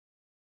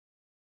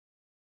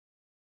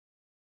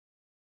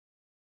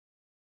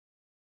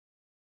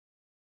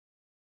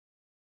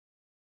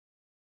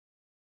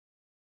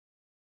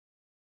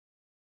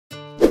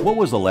What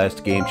was the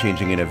last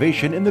game-changing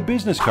innovation in the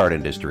business card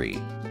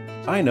industry?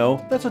 I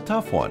know, that's a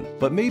tough one,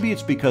 but maybe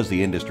it's because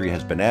the industry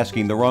has been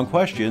asking the wrong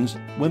questions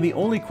when the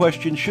only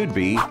question should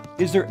be,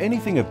 is there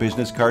anything a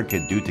business card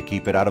can do to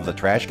keep it out of the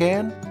trash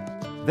can?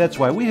 That's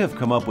why we have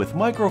come up with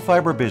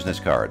microfiber business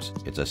cards.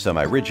 It's a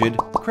semi-rigid,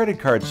 credit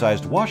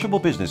card-sized washable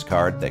business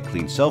card that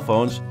cleans cell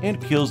phones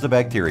and kills the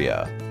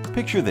bacteria.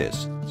 Picture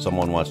this.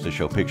 Someone wants to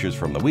show pictures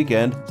from the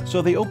weekend,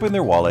 so they open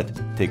their wallet,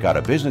 take out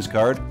a business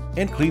card,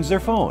 and cleans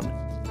their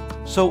phone.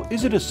 So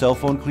is it a cell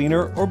phone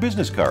cleaner or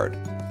business card?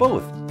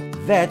 Both.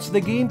 That's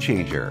the game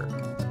changer.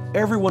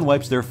 Everyone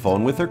wipes their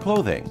phone with their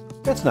clothing.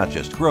 That's not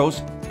just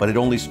gross, but it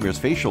only smears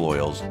facial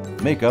oils,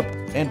 makeup,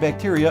 and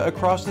bacteria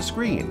across the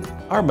screen.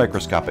 Our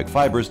microscopic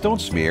fibers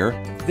don't smear,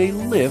 they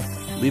lift,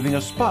 leaving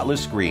a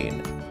spotless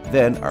screen.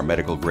 Then, our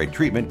medical-grade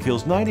treatment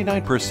kills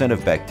 99%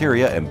 of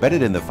bacteria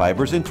embedded in the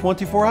fibers in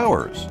 24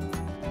 hours.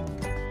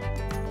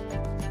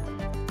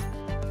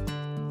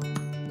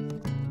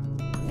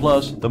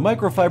 Plus, the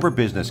microfiber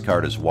business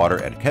card is water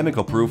and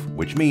chemical proof,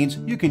 which means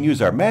you can use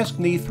our Mask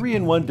Knee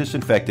 3-in-1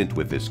 disinfectant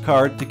with this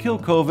card to kill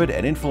COVID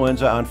and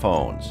influenza on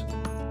phones.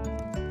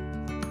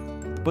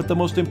 But the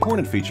most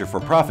important feature for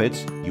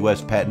profits,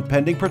 US patent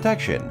pending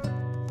protection.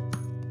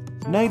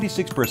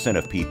 96%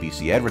 of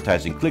PPC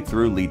advertising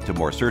click-through lead to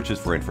more searches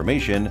for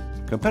information,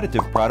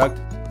 competitive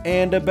product,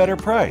 and a better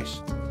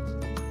price.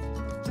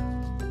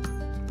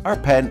 Our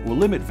patent will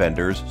limit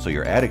vendors so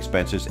your ad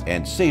expenses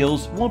and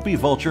sales won't be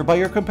vultured by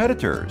your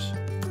competitors.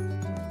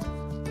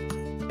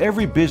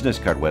 Every business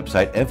card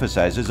website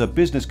emphasizes a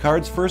business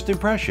card's first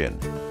impression.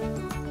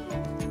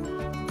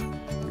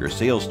 Your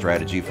sales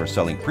strategy for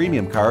selling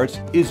premium cards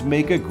is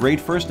make a great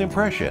first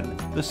impression.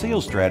 The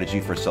sales strategy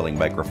for selling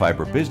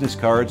microfiber business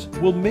cards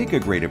will make a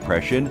great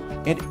impression,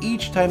 and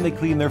each time they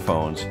clean their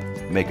phones,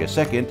 make a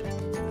second,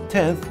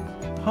 10th,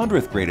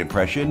 100th great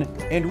impression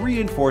and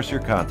reinforce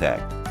your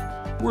contact.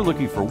 We're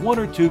looking for 1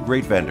 or 2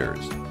 great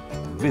vendors.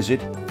 Visit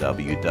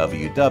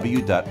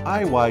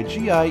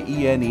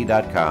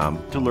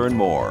www.iygien.com to learn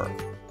more.